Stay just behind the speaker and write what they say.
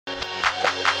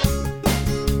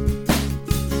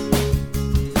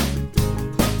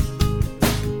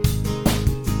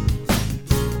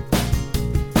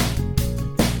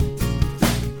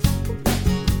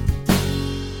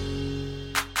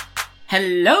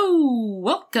Hello!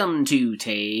 Welcome to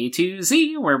Tay to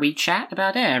Z, where we chat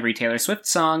about every Taylor Swift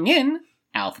song in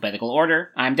alphabetical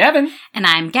order. I'm Devin. And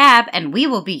I'm Gab, and we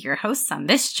will be your hosts on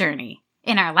this journey.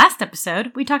 In our last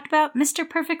episode, we talked about Mr.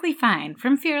 Perfectly Fine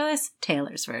from Fearless,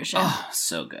 Taylor's version. Oh,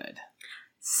 so good.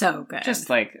 So good. Just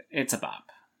like, it's a bop.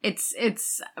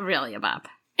 It's really a bop.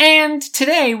 And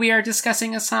today we are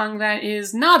discussing a song that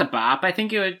is not a bop. I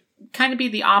think it would kind of be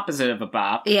the opposite of a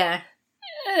bop. Yeah.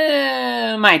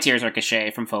 My Tears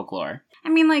Ricochet from Folklore. I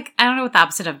mean, like, I don't know what the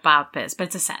opposite of bop is, but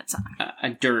it's a sad song.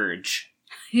 A dirge.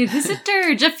 It is a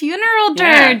dirge, a funeral dirge.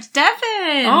 Yeah.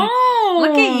 Devin! Oh!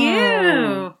 Look at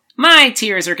you! My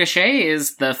Tears Ricochet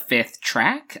is the 5th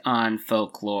track on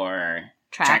Folklore.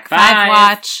 Track 5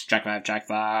 watch. Track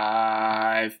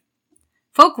 5.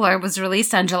 Folklore was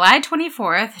released on July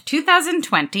 24th,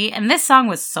 2020, and this song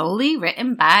was solely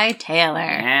written by Taylor.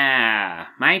 Yeah.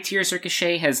 My Tears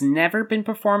Ricochet has never been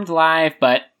performed live,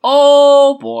 but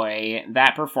oh boy,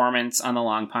 that performance on the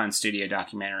Long Pond Studio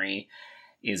documentary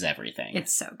is everything.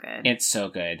 It's so good. It's so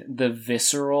good. The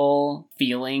visceral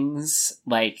feelings,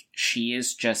 like, she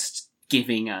is just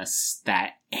giving us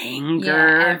that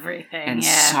anger everything. And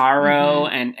sorrow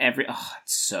and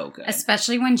it's so good.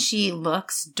 Especially when she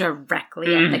looks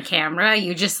directly at the camera,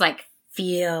 you just like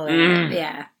feel it.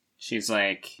 Yeah. She's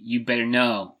like, you better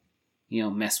know you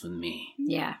don't mess with me.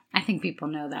 Yeah. I think people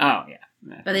know that. Oh, yeah.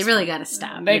 But they really gotta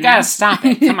stop. They gotta stop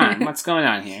it. Come on. What's going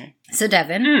on here? So,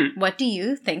 Devin, what do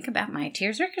you think about My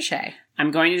Tears Ricochet?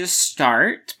 I'm going to just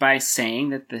start by saying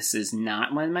that this is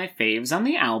not one of my faves on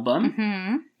the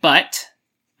album, but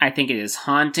I think it is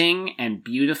haunting and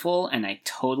beautiful, and I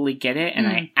totally get it, and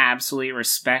I absolutely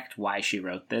respect why she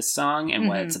wrote this song and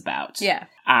what it's about. Yeah.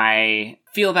 I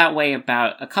feel that way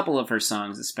about a couple of her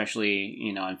songs, especially,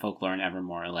 in Folklore and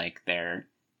Evermore. Like, they're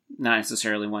not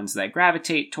necessarily ones that I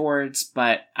gravitate towards,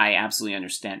 but I absolutely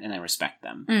understand and I respect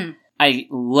them. I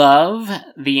love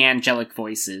the angelic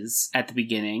voices at the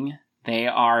beginning. They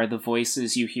are the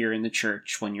voices you hear in the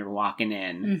church when you're walking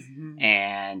in.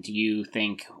 And you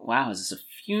think, wow, is this a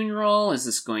funeral? Is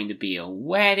this going to be a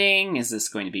wedding? Is this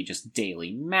going to be just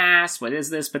daily mass? What is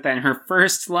this? But then her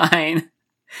first line,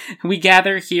 we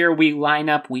gather here, we line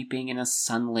up weeping in a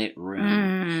sunlit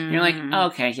room. You're like,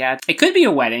 okay, yeah, it could be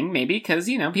a wedding, maybe, because,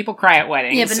 people cry at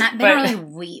weddings. Yeah, but they don't really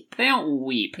weep. They don't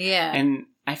weep. Yeah. And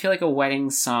I feel like a wedding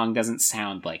song doesn't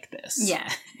sound like this.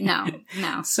 Yeah. No.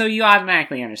 So you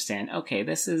automatically understand, okay,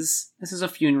 this is a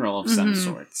funeral of some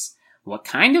sorts. What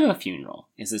kind of a funeral?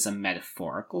 Is this a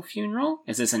metaphorical funeral?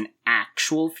 Is this an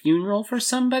actual funeral for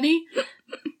somebody?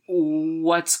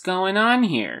 What's going on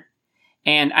here?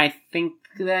 And I think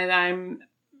that I'm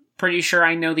pretty sure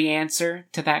I know the answer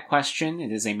to that question.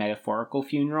 It is a metaphorical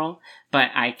funeral, but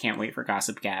I can't wait for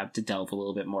Gossip Gab to delve a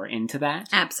little bit more into that.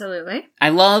 Absolutely. I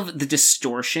love the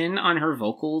distortion on her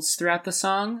vocals throughout the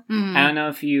song. I don't know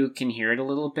if you can hear it a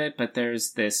little bit, but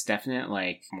there's this definite,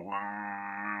 like,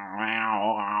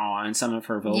 on some of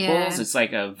her vocals. Yeah. It's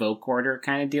like a vocoder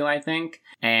kind of deal, I think.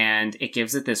 And it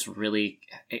gives it this really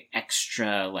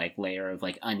extra, like, layer of,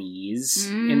 like, unease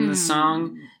in the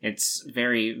song. It's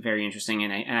very, very interesting.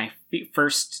 And I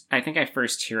think I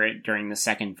first hear it during the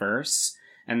second verse,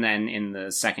 and then in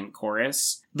the second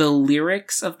chorus. The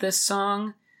lyrics of this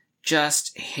song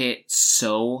just hit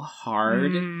so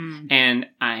hard. And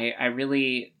I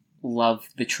really love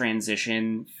the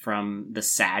transition from the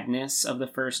sadness of the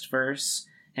first verse,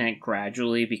 and it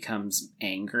gradually becomes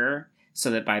anger, so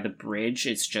that by the bridge,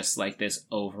 it's just like this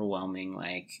overwhelming,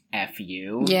 like, F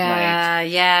you.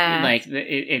 Yeah. Like,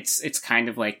 it's kind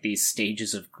of like these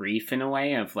stages of grief in a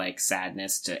way, of like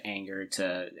sadness to anger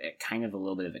to kind of a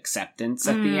little bit of acceptance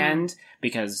at the end,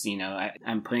 because,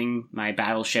 I'm putting my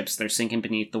battleships, they're sinking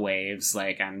beneath the waves,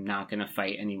 like, I'm not gonna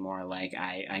fight anymore, like,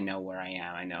 I know where I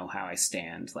am, I know how I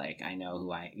stand, like, I know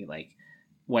who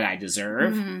what I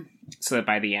deserve. So that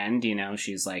by the end,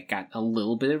 she's like got a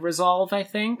little bit of resolve, I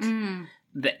think.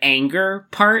 The anger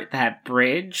part, that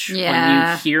bridge, when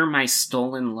you hear my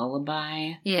stolen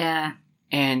lullaby. Yeah.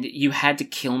 And you had to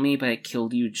kill me, but it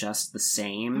killed you just the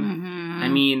same. I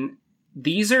mean,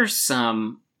 these are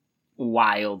some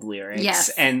wild lyrics. Yes.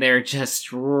 And they're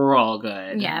just real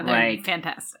good. Yeah, they're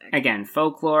fantastic. Again,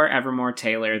 Folklore, Evermore,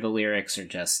 Taylor, the lyrics are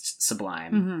just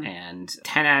sublime. And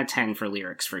 10 out of 10 for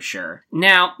lyrics for sure.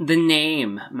 Now, the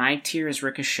name, My Tears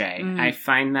Ricochet, I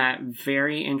find that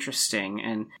very interesting.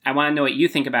 And I want to know what you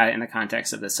think about it in the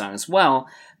context of this song as well,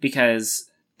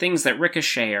 because things that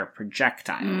ricochet are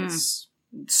projectiles.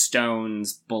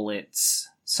 Stones, bullets,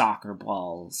 soccer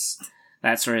balls,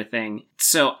 that sort of thing.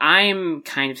 So I'm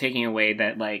kind of taking away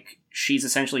that, like, she's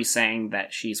essentially saying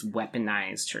that she's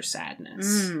weaponized her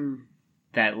sadness.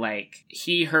 that, like,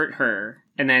 he hurt her,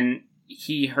 and then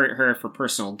he hurt her for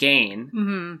personal gain,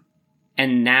 Mm-hmm.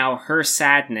 and now her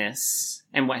sadness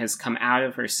and what has come out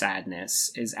of her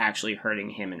sadness is actually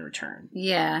hurting him in return.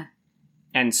 Yeah.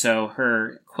 And so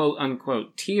her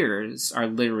quote-unquote tears are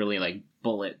literally like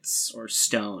bullets or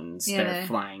stones that are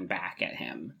flying back at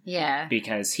him. Yeah.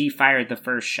 Because he fired the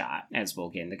first shot, as we'll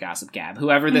get into Gossip Gab.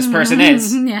 Whoever this person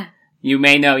is, yeah. you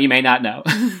may know, you may not know.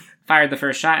 Fired the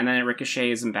first shot, and then it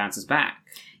ricochets and bounces back.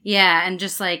 Yeah, and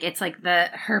just like, it's like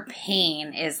her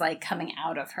pain is like coming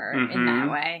out of her in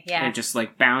that way. Yeah. It just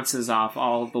like bounces off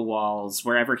all of the walls.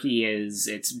 Wherever he is,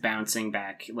 it's bouncing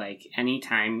back. Like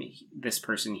anytime this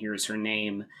person hears her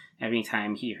name,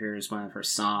 anytime he hears one of her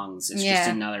songs, it's just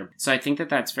another. So I think that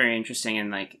that's very interesting, and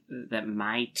like that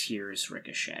my tears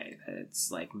ricochet. That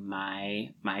it's like my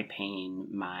pain,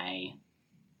 my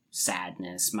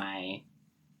sadness, my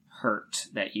hurt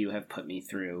that you have put me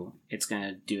through, it's going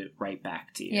to do it right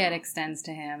back to you. Yeah, it extends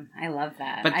to him. I love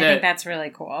that. But I think that's really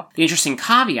cool. The interesting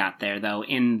caveat there, though,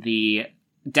 in the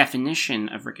definition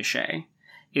of ricochet,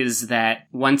 is that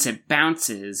once it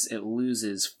bounces, it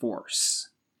loses force.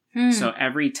 So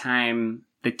every time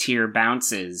the tear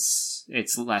bounces,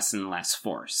 it's less and less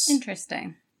force.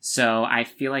 Interesting. So I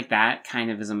feel like that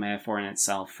kind of is a metaphor in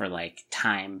itself for, like,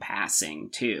 time passing,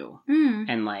 too.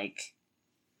 And, like,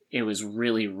 it was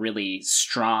really, really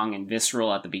strong and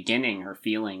visceral at the beginning, her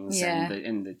feelings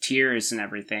and the tears and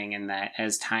everything, and that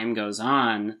as time goes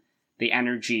on, the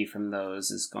energy from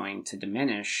those is going to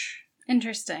diminish.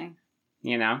 Interesting.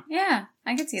 You know? Yeah,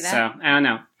 I could see that. So, I don't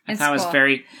know. I thought it was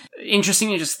very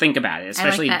interesting to just think about it,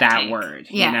 especially like that take. word.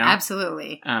 Yeah, you know?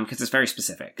 Absolutely. Because it's very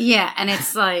specific. Yeah, and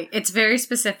it's like, it's very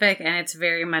specific, and it's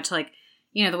very much like,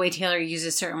 you know, the way Taylor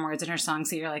uses certain words in her songs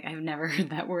that you're like, I've never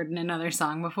heard that word in another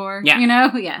song before. Yeah. You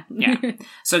know? Yeah. Yeah.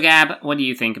 So, Gab, what do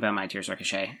you think about My Tears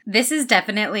Ricochet? This is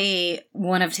definitely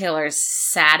one of Taylor's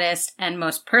saddest and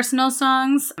most personal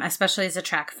songs, especially as a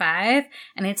track 5.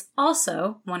 And it's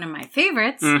also one of my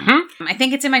favorites. I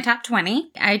think it's in my top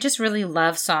 20. I just really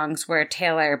love songs where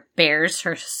Taylor bears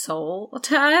her soul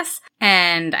to us.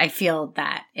 And I feel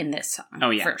that in this song. Oh,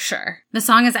 yeah. For sure. The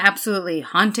song is absolutely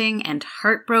haunting and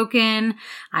heartbroken.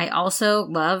 I also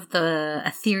love the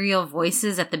ethereal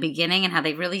voices at the beginning and how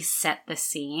they really set the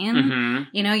scene.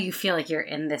 You know, you feel like you're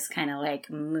in this kind of like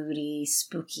moody,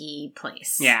 spooky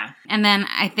place. Yeah. And then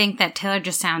I think that Taylor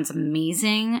just sounds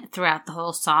amazing throughout the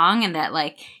whole song, and that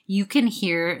like you can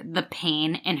hear the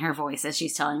pain in her voice as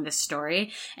she's telling this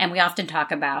story. And we often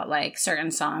talk about like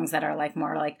certain songs that are like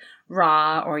more like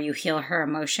raw, or you feel her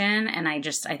emotion, and I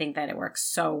think that it works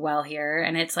so well here.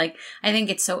 And it's like, I think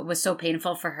it was so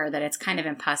painful for her that it's kind of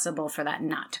impossible for that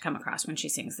not to come across when she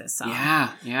sings this song.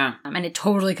 Yeah. And it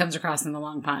totally comes across in the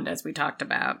Long Pond, as we talked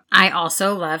about. I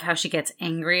also love how she gets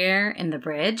angrier in the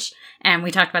bridge, and we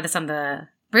talked about this on the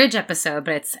bridge episode,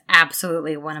 but it's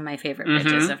absolutely one of my favorite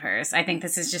bridges of hers. I think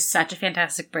this is just such a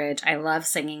fantastic bridge. I love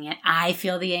singing it. I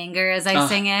feel the anger as I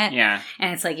sing it. Yeah.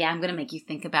 And it's like, yeah, I'm going to make you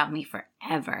think about me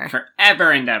forever.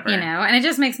 Forever and ever. You know? And it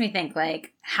just makes me think,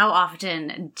 like, how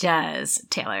often does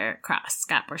Taylor cross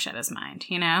Scott Borchetta's mind,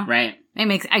 you know? Right.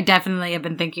 I definitely have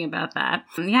been thinking about that.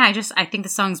 Yeah, I think the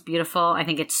song's beautiful. I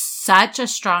think it's such a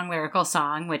strong lyrical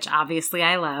song, which obviously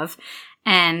I love.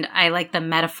 And I like the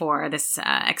metaphor, this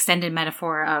extended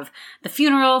metaphor of the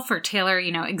funeral for Taylor,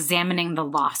 you know, examining the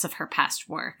loss of her past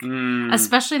work.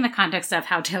 Especially in the context of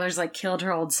how Taylor's like killed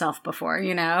her old self before,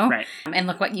 you know? Right. And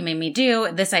Look What You Made Me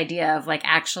Do, this idea of like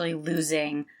actually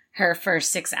losing her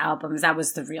first 6 albums, that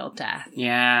was the real death.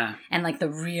 Yeah. And like the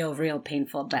real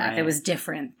painful death. Right. It was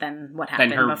different than what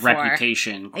happened before. Than her before.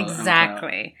 reputation.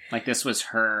 Exactly. Unquote. Like this was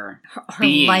her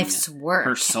being, life's work.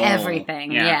 Her soul.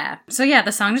 Everything. Yeah. So yeah,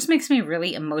 the song just makes me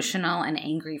really emotional and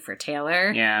angry for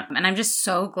Taylor. Yeah. And I'm just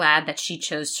so glad that she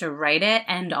chose to write it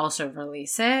and also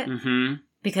release it.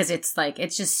 Because it's like,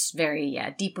 it's just very,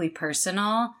 deeply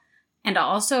personal. And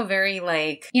also very,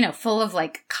 like, you know, full of,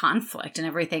 like, conflict and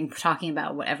everything, talking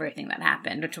about everything that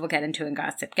happened, which we'll get into in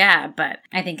Gossip Gab. But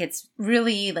I think it's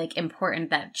really, like, important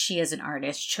that she, as an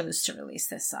artist, chose to release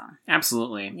this song.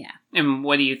 Absolutely. Yeah. And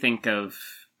what do you think of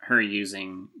her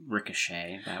using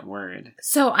ricochet, that word?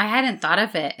 So I hadn't thought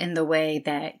of it in the way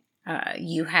that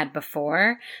you had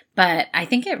before, but I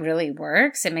think it really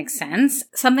works. It makes sense.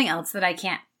 Something else that I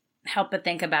can't help but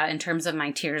think about in terms of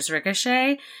My Tears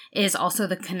Ricochet is also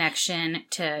the connection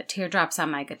to Teardrops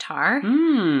on My Guitar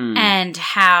and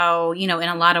how, you know, in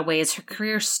a lot of ways her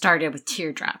career started with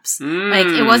Teardrops. Like,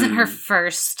 it wasn't her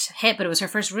first hit, but it was her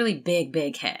first really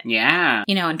big hit. Yeah.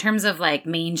 You know, in terms of like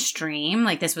mainstream,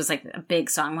 like this was like a big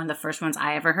song, one of the first ones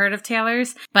I ever heard of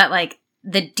Taylor's, but like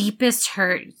the deepest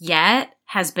hurt yet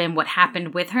has been what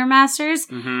happened with her masters.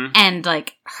 Mm-hmm. And,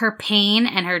 like, her pain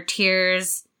and her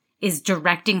tears is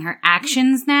directing her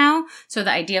actions now. So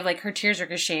the idea of, like, her tears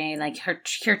ricocheting, like, her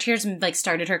tears, like,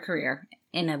 started her career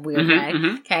in a weird way.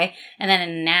 Mm-hmm. Okay? And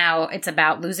then now it's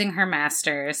about losing her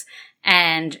masters.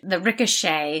 And the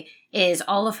ricochet is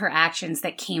all of her actions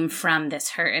that came from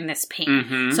this hurt and this pain.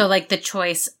 Mm-hmm. So, like, the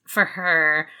choice for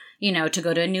her, you know, to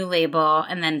go to a new label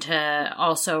and then to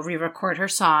also re-record her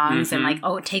songs and, like,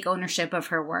 take ownership of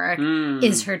her work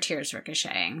is her tears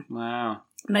ricocheting. Wow.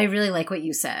 But I really like what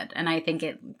you said, and I think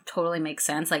it totally makes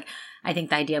sense. Like, I think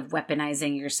the idea of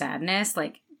weaponizing your sadness,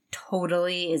 like,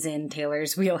 totally is in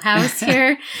Taylor's wheelhouse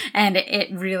here, and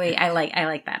it really, I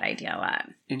like that idea a lot.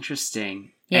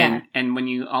 Interesting. Yeah. And when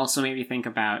you also maybe think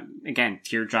about, again,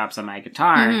 teardrops on my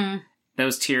guitar,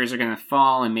 those tears are going to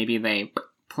fall and maybe they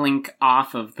plink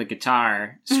off of the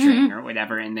guitar string or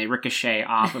whatever, and they ricochet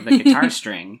off of the guitar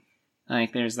string.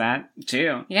 Like, there's that,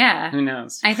 too. Yeah. Who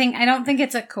knows? I don't think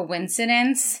it's a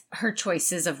coincidence, her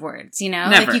choices of words, you know?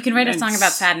 Never. Like, you can write a song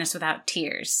about sadness without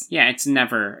tears. Yeah, it's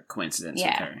never a coincidence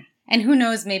with her. And who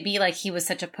knows, maybe, like, he was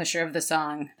such a pusher of the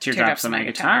song, Teardrops on my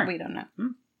guitar. We don't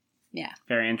know. Yeah.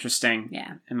 Very interesting.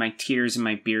 Yeah. And my tears and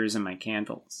my beers and my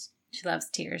candles. She loves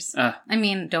tears. I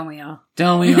mean, don't we all?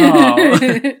 Don't we all?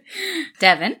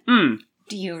 Devin,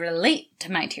 do you relate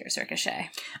to My Tears Ricochet?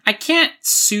 I can't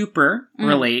super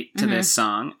relate to this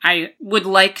song. I would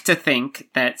like to think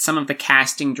that some of the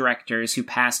casting directors who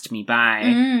passed me by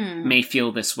may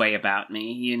feel this way about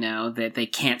me, you know, that they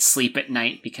can't sleep at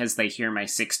night because they hear my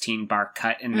 16-bar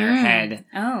cut in their head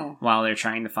while they're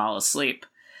trying to fall asleep.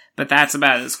 But that's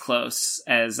about as close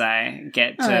as I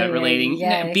get to relating.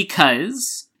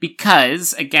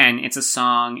 Because, again, it's a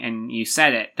song, and you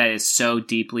said it, that is so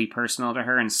deeply personal to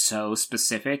her and so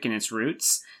specific in its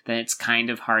roots that it's kind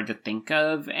of hard to think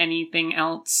of anything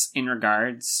else in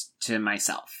regards to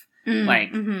myself.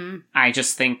 I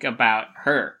just think about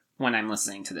her when I'm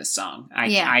listening to this song.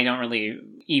 I don't really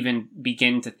even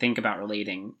begin to think about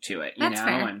relating to it, you know?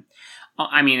 Fair. And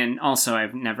I mean, and also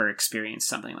I've never experienced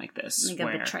something like this. Like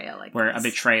a betrayal like where this. A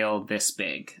betrayal this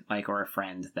big, like, or a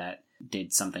friend that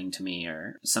did something to me,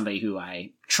 or somebody who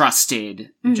I trusted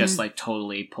just, like,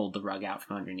 totally pulled the rug out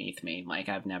from underneath me. Like,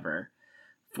 I've never,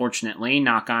 fortunately,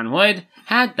 knock on wood,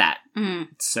 had that.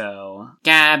 So,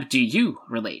 Gab, do you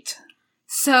relate?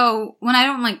 So, when I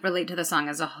don't, like, relate to the song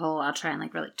as a whole, I'll try and,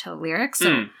 like, relate to the lyrics.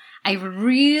 So, I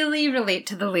really relate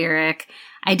to the lyric.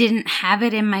 I didn't have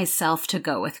it in myself to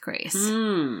go with Grace.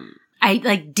 I,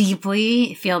 like,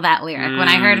 deeply feel that lyric. When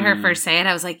I heard her first say it,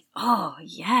 I was like, oh,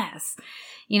 yes.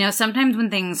 You know, sometimes when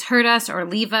things hurt us or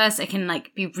leave us, it can,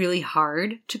 like, be really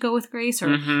hard to go with Grace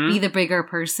or be the bigger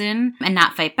person and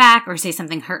not fight back or say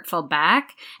something hurtful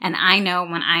back. And I know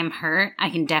when I'm hurt, I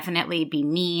can definitely be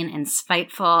mean and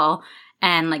spiteful.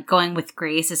 And, like, going with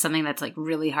Grace is something that's, like,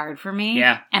 really hard for me.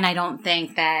 Yeah. And I don't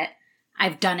think that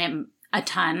I've done it a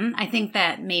ton. I think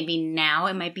that maybe now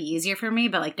it might be easier for me,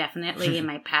 but, like, definitely in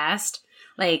my past,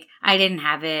 like, I didn't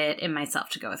have it in myself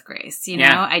to go with Grace, you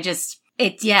know?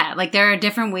 Like, there are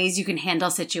different ways you can handle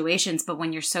situations, but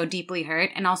when you're so deeply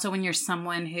hurt, and also when you're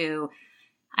someone who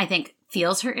I think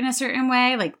feels hurt in a certain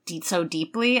way, like, so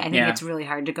deeply, I think it's really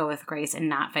hard to go with Grace and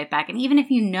not fight back. And even if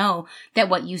you know that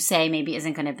what you say maybe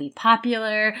isn't going to be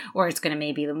popular, or it's going to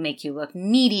maybe make you look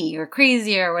needy or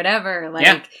crazy or whatever,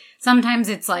 like, sometimes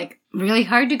it's, like, really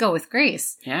hard to go with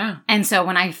Grace. Yeah. And so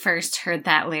when I first heard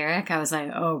that lyric, I was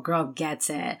like, oh, girl gets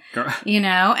it. You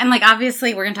know? And, like,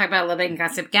 obviously, we're going to talk about it a little bit in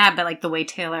Gossip Gab, but, like, the way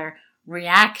Taylor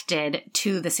reacted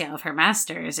to the sale of her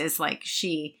masters is, like,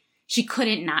 she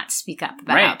couldn't not speak up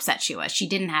about how upset she was. She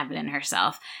didn't have it in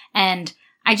herself. And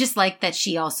I just like that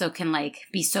she also can, like,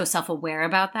 be so self-aware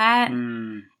about that.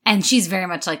 And she's very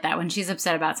much like that. When she's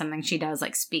upset about something, she does,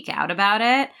 like, speak out about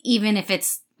it, even if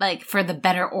it's, like, for the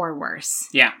better or worse.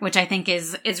 Yeah. Which I think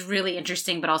is really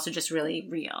interesting, but also just really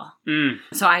real.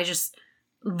 So I just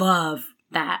love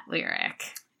that lyric.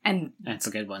 And that's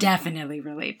a good one. Definitely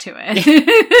relate to it.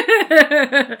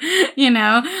 You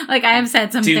know? Like, I have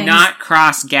said some things. Do not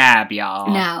cross Gab,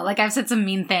 y'all. No, like, I've said some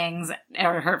mean things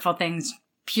or hurtful things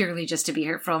purely just to be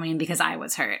hurtful, because I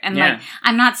was hurt. And, like,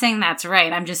 I'm not saying that's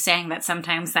right. I'm just saying that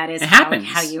sometimes that is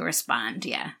how you respond.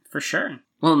 Yeah. For sure.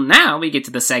 Well, now we get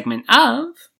to the segment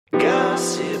of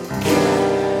Gossip.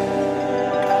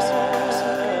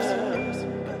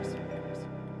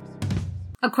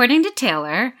 According to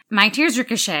Taylor, My Tears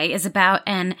Ricochet is about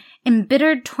an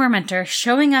embittered tormentor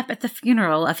showing up at the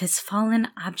funeral of his fallen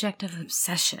object of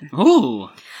obsession. Ooh.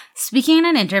 Speaking in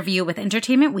an interview with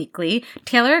Entertainment Weekly,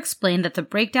 Taylor explained that the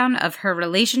breakdown of her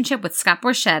relationship with Scott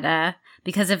Borchetta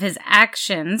because of his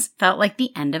actions felt like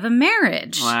the end of a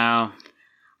marriage. Wow.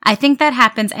 I think that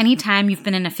happens anytime you've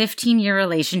been in a 15-year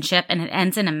relationship and it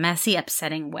ends in a messy,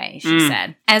 upsetting way, she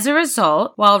said. As a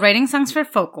result, while writing songs for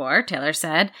folklore, Taylor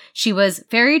said, she was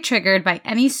very triggered by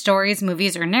any stories,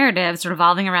 movies, or narratives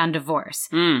revolving around divorce,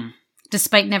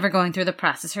 despite never going through the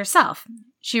process herself.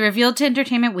 She revealed to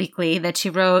Entertainment Weekly that she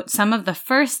wrote some of the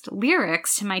first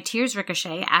lyrics to My Tears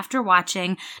Ricochet after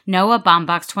watching Noah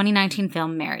Baumbach's 2019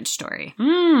 film Marriage Story.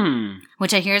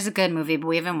 Which I hear is a good movie, but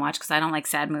we haven't watched because I don't like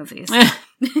sad movies.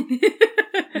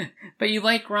 But you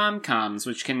like rom-coms,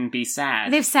 which can be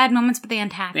sad. They have sad moments, but they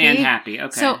end happy. They end happy,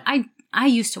 okay. So I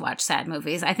used to watch sad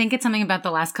movies. I think it's something about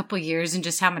the last couple of years and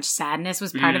just how much sadness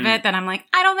was part of it that I'm like,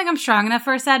 I don't think I'm strong enough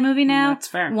for a sad movie now. That's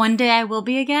fair. One day I will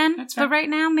be again. That's fair. But right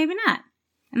now, maybe not.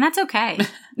 And that's okay.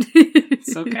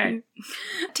 It's okay.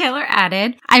 Taylor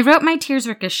added, I wrote My Tears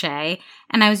Ricochet,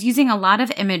 and I was using a lot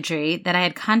of imagery that I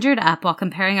had conjured up while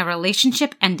comparing a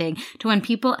relationship ending to when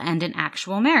people end an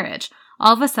actual marriage.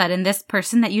 All of a sudden, this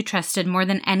person that you trusted more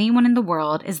than anyone in the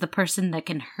world is the person that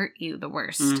can hurt you the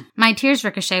worst. My Tears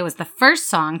Ricochet was the first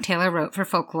song Taylor wrote for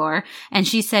folklore, and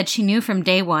she said she knew from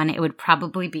day one it would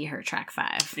probably be her track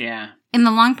 5. Yeah. In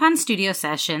the Long Pond studio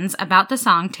sessions about the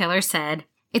song, Taylor said,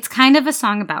 it's kind of a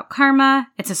song about karma.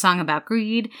 It's a song about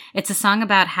greed. It's a song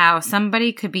about how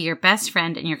somebody could be your best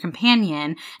friend and your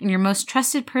companion and your most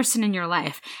trusted person in your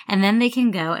life. And then they can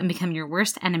go and become your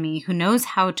worst enemy who knows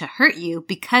how to hurt you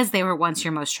because they were once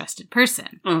your most trusted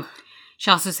person. Ugh. She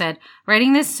also said,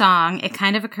 writing this song, it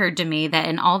kind of occurred to me that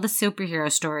in all the superhero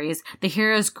stories, the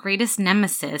hero's greatest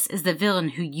nemesis is the villain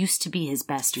who used to be his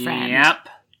best friend. Yep.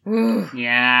 Ooh.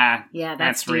 Yeah. Yeah,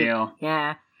 that's deep. real.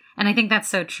 Yeah. And I think that's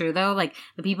so true, though. Like,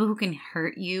 the people who can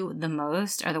hurt you the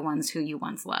most are the ones who you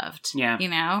once loved. Yeah. You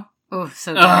know? Oh,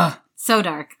 so dark. So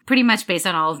dark. Pretty much based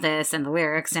on all of this and the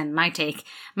lyrics and my take,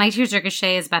 My Tears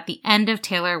Ricochet is about the end of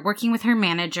Taylor working with her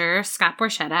manager, Scott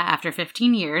Borchetta, after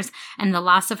 15 years, and the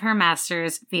loss of her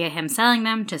masters via him selling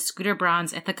them to Scooter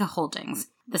Braun's Ithaca Holdings.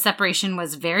 The separation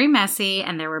was very messy,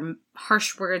 and there were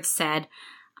harsh words said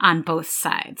on both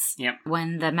sides. Yep.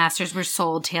 When the masters were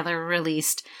sold, Taylor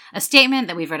released a statement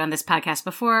that we've read on this podcast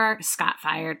before. Scott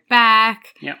fired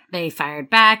back. Yep. They fired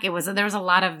back. There was a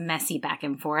lot of messy back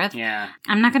and forth. Yeah.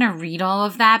 I'm not going to read all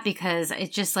of that because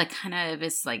it just like kind of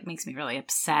is like makes me really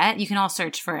upset. You can all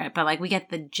search for it, but like we get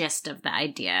the gist of the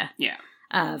idea. Yeah.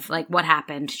 Of like what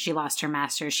happened. She lost her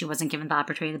masters. She wasn't given the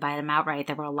opportunity to buy them outright.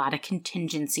 There were a lot of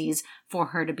contingencies for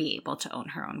her to be able to own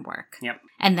her own work. Yep.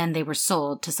 And then they were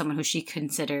sold to someone who she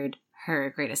considered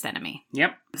her greatest enemy.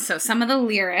 Yep. So some of the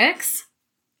lyrics.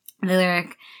 The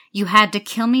lyric, you had to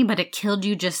kill me, but it killed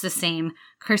you just the same.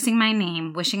 Cursing my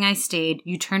name, wishing I stayed.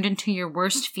 You turned into your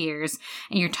worst fears,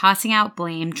 and you're tossing out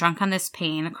blame, drunk on this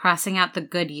pain, crossing out the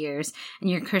good years, and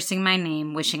you're cursing my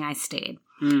name, wishing I stayed.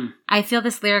 I feel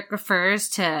this lyric refers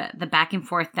to the back and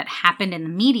forth that happened in the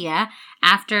media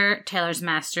after Taylor's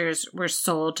masters were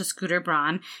sold to Scooter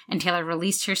Braun, and Taylor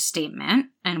released her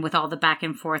statement, and with all the back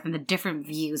and forth and the different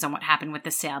views on what happened with the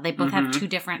sale. They both have two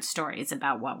different stories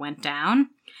about what went down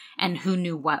and who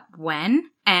knew what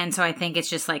when. And so I think it's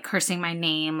just like cursing my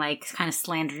name, like kind of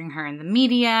slandering her in the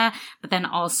media, but then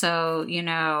also, you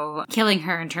know, killing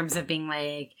her in terms of being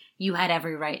like, you had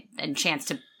every right and chance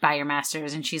to buy your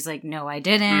masters. And she's like, no, I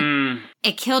didn't.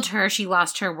 It killed her. She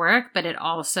lost her work, but it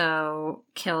also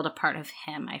killed a part of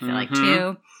him, I feel like,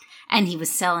 too. And he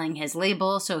was selling his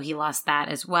label, so he lost that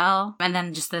as well. And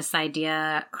then just this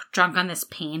idea, drunk on this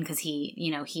pain, because he,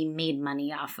 you know, he made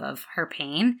money off of her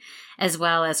pain, as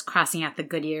well as crossing out the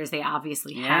good years. They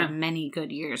obviously had many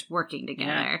good years working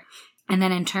together. Yeah. And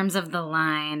then in terms of the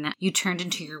line, you turned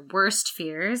into your worst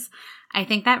fears, I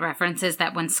think that references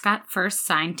that when Scott first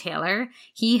signed Taylor,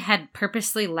 he had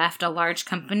purposely left a large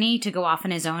company to go off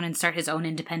on his own and start his own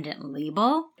independent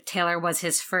label. Taylor was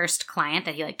his first client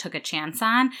that he like took a chance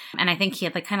on. And I think he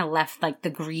had like kind of left like the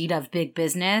greed of big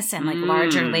business and like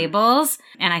larger labels.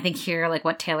 And I think here like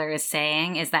what Taylor is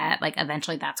saying is that like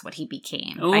eventually that's what he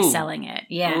became by selling it.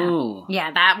 Yeah. Ooh.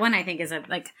 Yeah, that one I think is a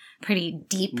like pretty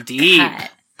deep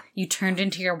cut. You turned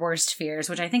into your worst fears,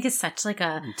 which I think is such like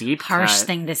a deep harsh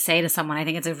thing to say to someone. I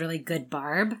think it's a really good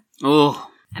barb. Oh.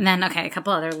 And then, okay, a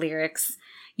couple other lyrics.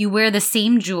 You wear the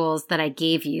same jewels that I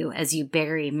gave you as you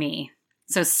bury me.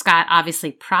 So Scott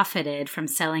obviously profited from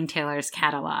selling Taylor's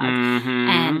catalog.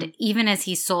 And even as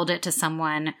he sold it to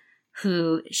someone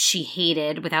who she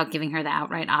hated without giving her the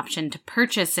outright option to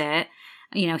purchase it,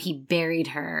 you know, he buried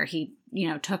her. He, you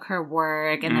know, took her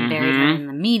work and then buried her in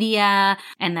the media,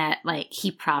 and that, like, he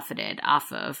profited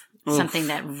off of something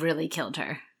that really killed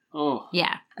her. Oh.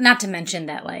 Yeah. Not to mention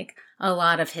that, like, a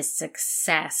lot of his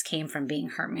success came from being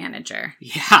her manager.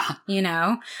 Yeah. You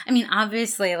know? I mean,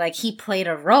 obviously, like, he played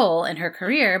a role in her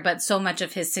career, but so much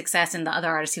of his success and the other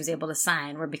artists he was able to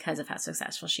sign were because of how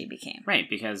successful she became. Right,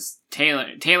 because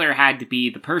Taylor had to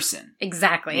be the person.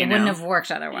 Exactly. It wouldn't have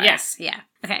worked otherwise. Yes. Yeah.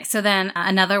 Okay, so then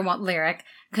another lyric,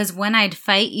 because when I'd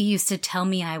fight, you used to tell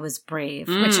me I was brave,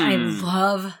 which I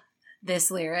love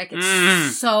this lyric.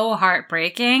 It's so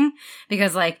heartbreaking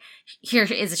because, like,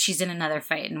 she's in another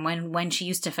fight, and when she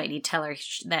used to fight, he'd tell her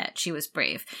that she was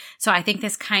brave. So I think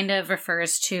this kind of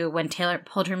refers to when Taylor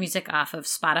pulled her music off of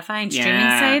Spotify and streaming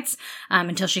sites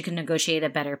until she could negotiate a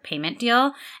better payment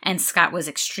deal, and Scott was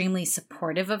extremely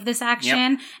supportive of this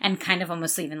action and kind of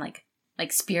almost even like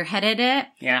spearheaded it.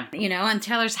 Yeah. You know, and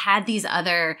Taylor's had these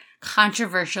other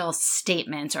controversial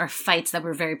statements or fights that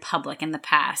were very public in the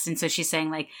past. And so she's saying,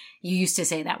 like, you used to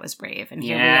say that was brave, and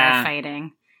here we are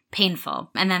fighting. Painful.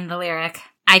 And then the lyric,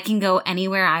 I can go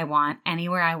anywhere I want,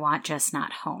 just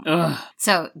not home. Ugh.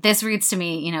 So this reads to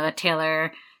me, you know, that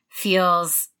Taylor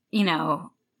feels, you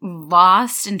know,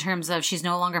 lost in terms of she's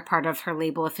no longer part of her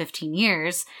label of 15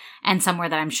 years and somewhere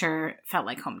that I'm sure felt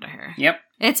like home to her. Yep.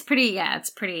 It's pretty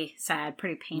sad,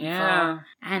 pretty painful. Yeah.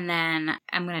 And then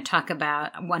I'm going to talk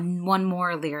about one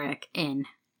more lyric in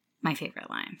my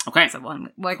favorite line. Okay. So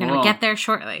we're going to get there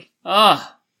shortly.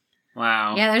 Oh,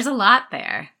 wow. Yeah, there's a lot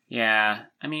there. Yeah.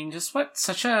 I mean, just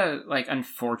such a, like,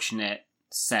 unfortunate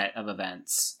set of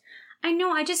events. I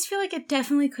know, I just feel like it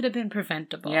definitely could have been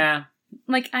preventable. Yeah.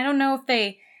 Like, I don't know if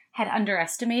they had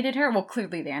underestimated her. Well,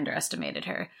 clearly they underestimated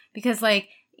her. Because, like,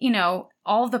 you know,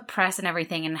 all the press and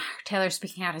everything and Taylor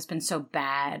speaking out has been so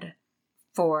bad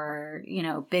for, you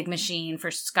know, Big Machine,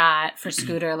 for Scott, for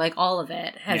Scooter, like, all of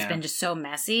it has been just so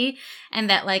messy. And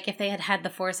that, like, if they had the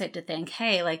foresight to think,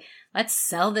 hey, like, let's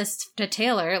sell this to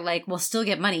Taylor, like, we'll still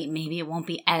get money. Maybe it won't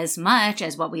be as much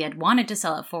as what we had wanted to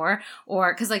sell it for.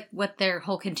 Or, because, like, what their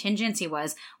whole contingency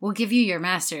was, we'll give you your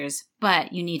masters,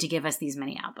 but you need to give us these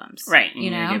many albums. Right. You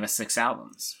know? need to give us 6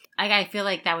 albums. I feel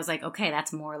like that was like, okay,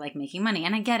 that's more like making money.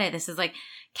 And I get it. This is like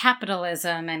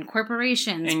capitalism and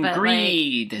corporations. And but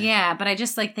greed. Like, yeah, but I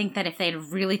just like think that if they'd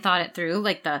really thought it through,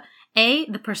 like the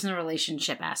personal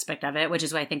relationship aspect of it, which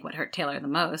is what I think what hurt Taylor the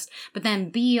most. But then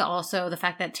B, also the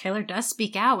fact that Taylor does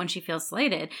speak out when she feels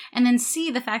slighted. And then C,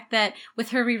 the fact that with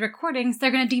her re-recordings, they're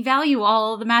going to devalue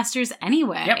all the masters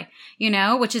anyway, you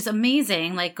know, which is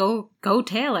amazing. Like, go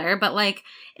Taylor. But like,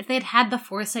 if they'd had the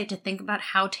foresight to think about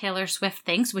how Taylor Swift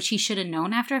thinks, which he should have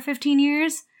known after 15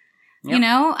 years, you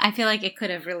know, I feel like it could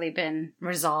have really been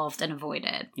resolved and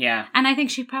avoided. Yeah. And I think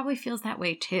she probably feels that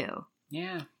way too.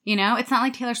 Yeah. You know, it's not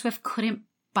like Taylor Swift couldn't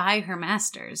buy her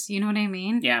masters. You know what I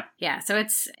mean? Yeah. Yeah. So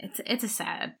it's a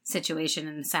sad situation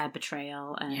and sad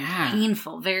betrayal and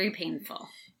painful, very painful.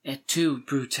 Et tu,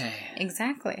 Brute.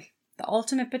 Exactly. The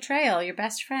ultimate betrayal, your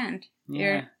best friend,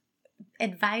 your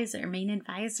main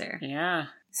advisor. Yeah.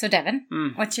 So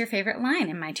Devin, what's your favorite line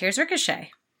in My Tears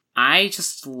Ricochet? I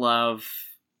just love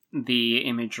the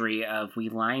imagery of we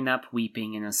line up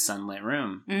weeping in a sunlit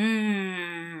room.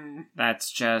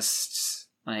 That's just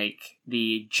like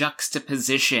the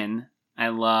juxtaposition. I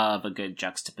love a good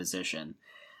juxtaposition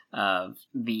of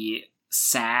the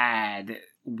sad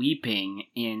weeping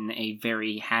in a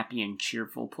very happy and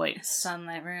cheerful place.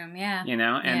 Sunlit room, yeah. You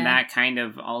know, and that kind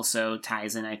of also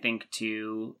ties in, I think,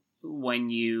 to when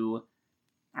you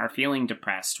are feeling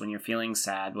depressed, when you're feeling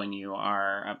sad, when you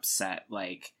are upset,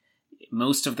 like,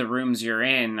 most of the rooms you're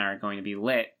in are going to be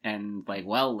lit and like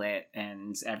well lit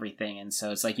and everything, and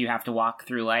so it's like you have to walk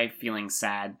through life feeling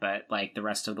sad, but like the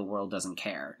rest of the world doesn't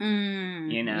care.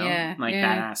 You know,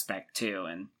 that aspect too,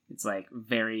 and it's like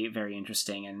very, very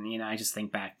interesting. And you know, I just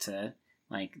think back to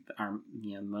like our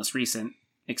most recent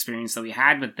experience that we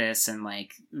had with this, and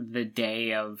like the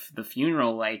day of the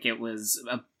funeral, like it was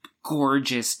a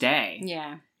gorgeous day.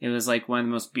 Yeah, it was like one of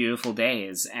the most beautiful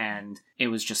days, and it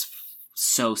was just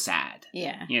so sad.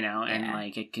 Yeah. You know, and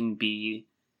like it can be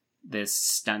this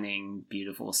stunning,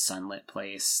 beautiful, sunlit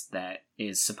place that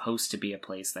is supposed to be a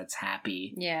place that's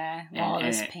happy. Yeah. Well,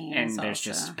 there's pain. And there's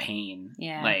just pain.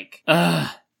 Yeah. Like,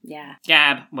 ugh. Yeah.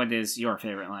 Gab, what is your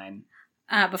favorite line?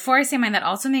 Before I say mine, that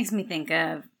also makes me think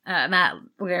of that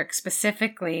lyric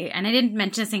specifically. And I didn't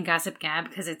mention this in Gossip Gab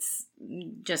because it's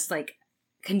just like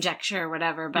conjecture or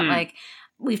whatever. But like,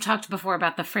 we've talked before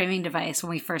about the framing device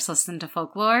when we first listened to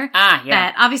Folklore. Ah,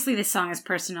 yeah. That obviously this song is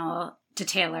personal to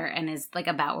Taylor and is like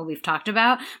about what we've talked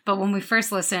about. But when we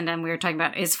first listened and we were talking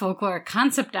about is folklore a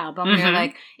concept album, we were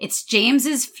like, it's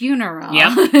James's funeral.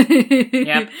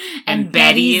 Yep. And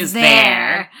Betty is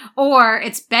there. Or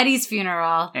it's Betty's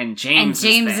funeral. And James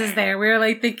is there. We were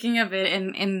like thinking of it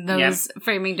in those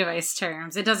framing device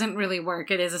terms. It doesn't really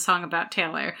work. It is a song about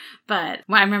Taylor. But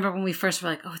I remember when we first were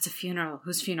like, oh, it's a funeral.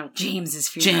 Whose funeral? James's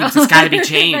funeral. James. It's gotta be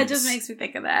James. That just makes me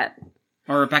think of that.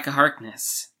 Or Rebecca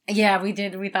Harkness. Yeah, we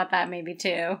did. We thought that maybe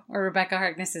too. Or Rebecca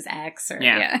Harkness's ex.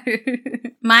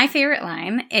 My favorite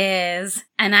line is,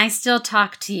 and I still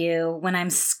talk to you when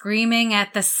I'm screaming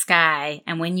at the sky,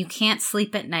 and when you can't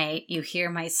sleep at night, you hear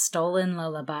my stolen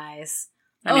lullabies.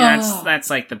 I mean, that's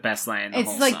like the best line in the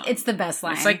whole song. It's the best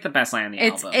line. It's like the best line in the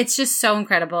album. It's just so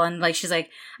incredible. And like, she's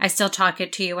like, I still talk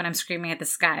it to you when I'm screaming at the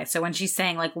sky. So when she's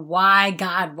saying like, why,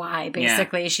 God, why?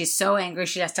 Basically, she's so angry.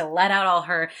 She has to let out all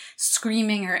her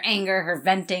screaming, her anger, her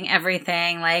venting,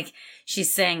 everything. Like,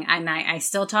 she's saying, I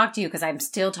still talk to you because I'm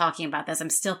still talking about this.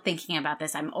 I'm still thinking about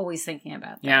this. I'm always thinking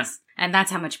about this. Yeah. And that's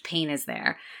how much pain is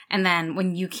there. And then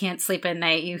when you can't sleep at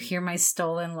night, you hear my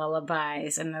stolen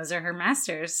lullabies. And those are her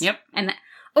masters. Yep. And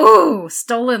ooh,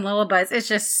 stolen lullabies. It's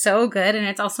just so good. And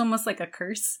it's also almost like a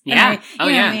curse. Yeah.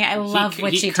 I love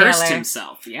Witchy He cursed Taylor.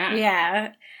 himself. Yeah.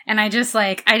 Yeah. And I just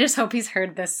hope he's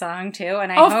heard this song too.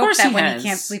 And I hope that when he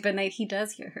can't sleep at night, he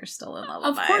does hear her stolen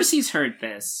lullabies. Of course he's heard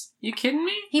this. You kidding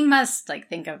me? He must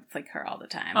think of her all the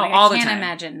time. All the time. I can't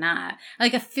imagine not.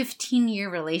 Like a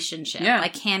 15-year relationship. Yeah. I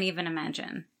can't even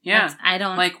imagine. Yeah. I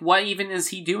don't. Like, what even is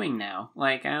he doing now?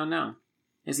 Like, I don't know.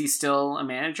 Is he still a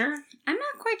manager? I'm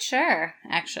not quite sure,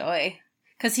 actually.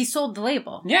 Because he sold the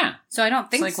label. Yeah. So I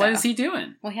don't think so. What is he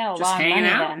doing? Well, he had a Just lot of hanging money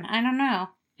out? then. I don't know.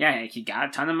 Yeah, he got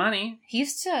a ton of money. He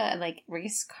used to,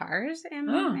 race cars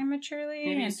amateurly.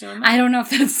 Maybe he's doing that. I don't know if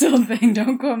that's still a thing.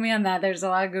 Don't quote me on that. There's a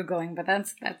lot of Googling, but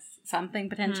that's something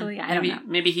potentially. I don't know.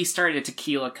 Maybe he started a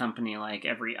tequila company like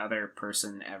every other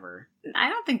person ever. I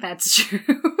don't think that's true.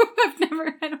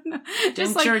 I don't know.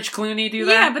 Didn't George Clooney do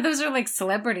that? Yeah, but those are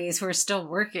celebrities who are still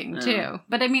working too.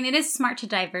 But I mean, it is smart to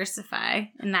diversify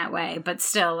in that way, but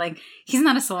still, he's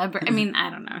not a celebrity. I mean,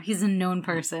 I don't know. He's a known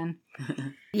person.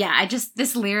 Yeah,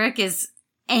 this lyric is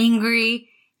angry.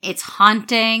 It's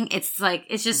haunting. It's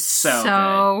just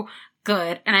so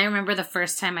good. And I remember the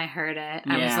first time I heard it,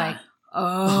 I was like,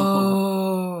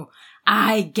 oh,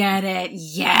 I get it.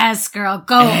 Yes, girl,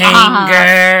 go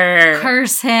anger.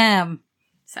 Curse him.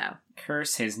 So.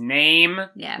 Curse his name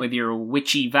with your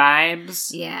witchy vibes.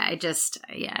 Yeah,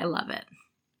 I love it.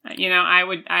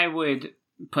 I would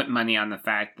put money on the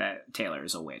fact that Taylor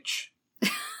is a witch.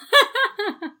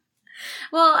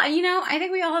 Well, I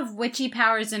think we all have witchy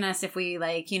powers in us if we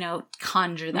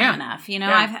conjure them enough.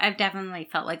 I've definitely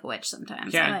felt like a witch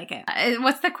sometimes. I like it.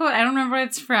 What's the quote? I don't remember what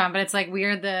it's from, but it's we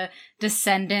are the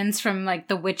descendants from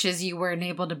the witches you weren't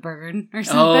able to burn or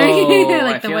something.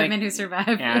 Oh, the women who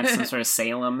survived. Yeah, some sort of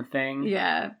Salem thing.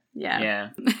 Yeah.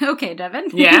 Okay, Devin.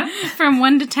 Yeah. From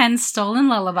 1 to 10 stolen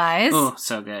lullabies. Oh,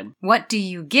 so good. What do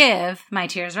you give My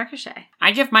Tears Ricochet?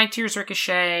 I give My Tears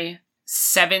Ricochet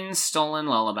 7 stolen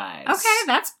lullabies. Okay,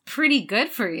 that's pretty good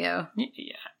for you.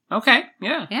 Yeah. Okay,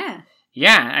 yeah. Yeah.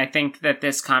 Yeah, I think that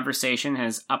this conversation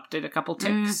has upped it a couple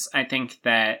ticks. I think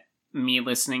that me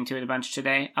listening to it a bunch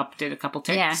today upped it a couple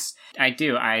ticks. Yeah. I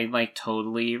do. I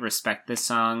totally respect this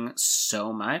song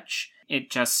so much. It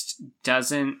just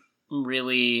doesn't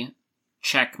really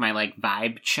check my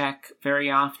vibe check very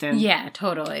often. Yeah,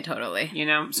 totally.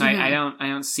 So I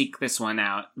don't seek this one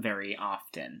out very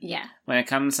often. Yeah. When it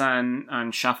comes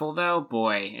on shuffle though,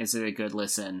 boy, is it a good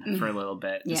listen for a little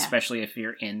bit. Yeah. Especially if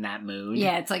you're in that mood.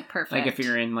 Yeah, it's perfect. If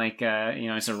you're in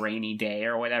it's a rainy day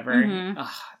or whatever.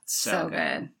 Oh, it's so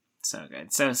good. So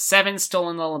good. So 7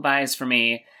 stolen lullabies for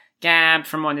me. Gab,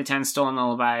 from 1 to 10 stolen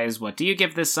lullabies, what do you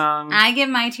give this song? I give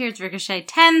My Tears Ricochet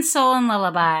 10 stolen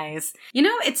lullabies.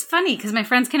 It's funny because my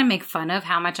friends kind of make fun of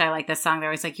how much I like this song. They're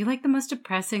always like, you like the most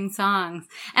depressing songs.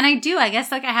 And I do. I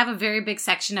guess I have a very big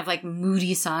section of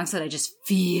moody songs that I just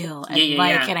feel and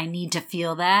and I need to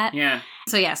feel that. Yeah.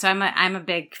 So I'm a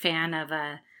big fan of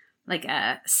a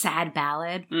sad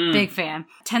ballad. Big fan.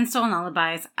 10 stolen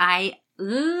lullabies. I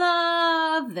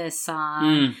love this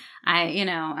song.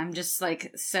 I'm just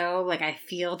I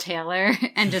feel Taylor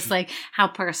and just how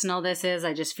personal this is.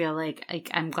 I just feel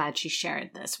I'm glad she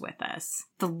shared this with us.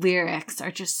 The lyrics are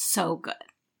just so good.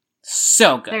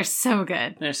 So good. They're so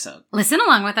good. Listen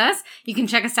along with us. You can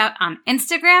check us out on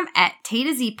Instagram at Tay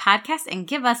to Z Podcast and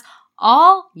give us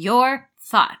all your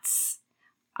thoughts.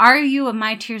 Are you a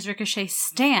My Tears Ricochet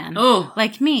stan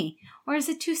like me? Or is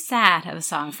it too sad of a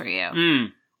song for you?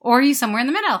 Or are you somewhere in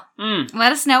the middle?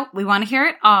 Let us know. We want to hear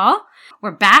it all.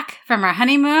 We're back from our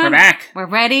honeymoon. We're back. We're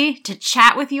ready to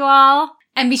chat with you all.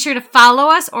 And be sure to follow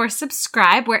us or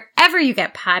subscribe wherever you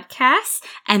get podcasts.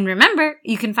 And remember,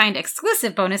 you can find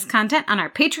exclusive bonus content on our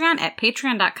Patreon at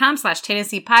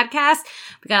patreon.com/Tennessee Podcast.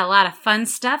 We got a lot of fun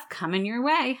stuff coming your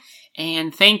way.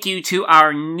 And thank you to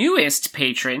our newest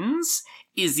patrons,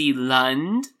 Izzy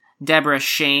Lund, Deborah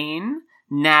Shane,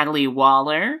 Natalie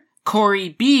Waller, Corey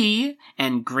B.,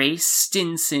 and Grace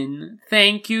Stinson.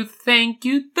 Thank you, thank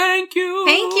you, thank you.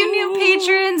 Thank you, new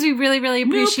patrons. We really, really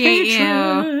appreciate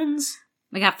you.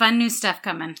 We got fun new stuff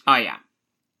coming. Oh, yeah.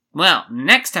 Well,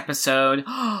 next episode,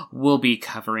 we'll be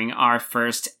covering our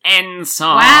first N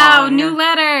song. Wow, new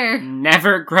letter.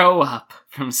 Never Grow Up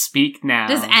from Speak Now.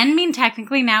 Does N mean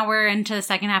technically now we're into the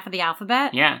second half of the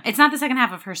alphabet? Yeah. It's not the second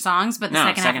half of her songs, but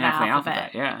the second half of the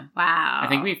alphabet. Yeah. Wow. I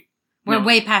think we're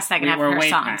way past second half of her way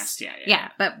songs. Past, yeah,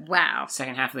 but wow.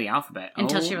 Second half of the alphabet.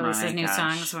 Until she releases new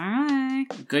songs. All right.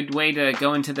 Good way to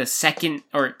go into the second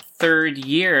or third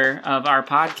year of our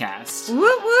podcast. Woo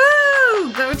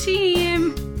woo! Go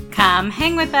team! Come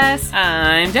hang with us.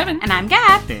 I'm Devin. And I'm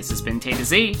Gab. This has been Tay to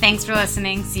Z. Thanks for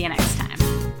listening. See you next time.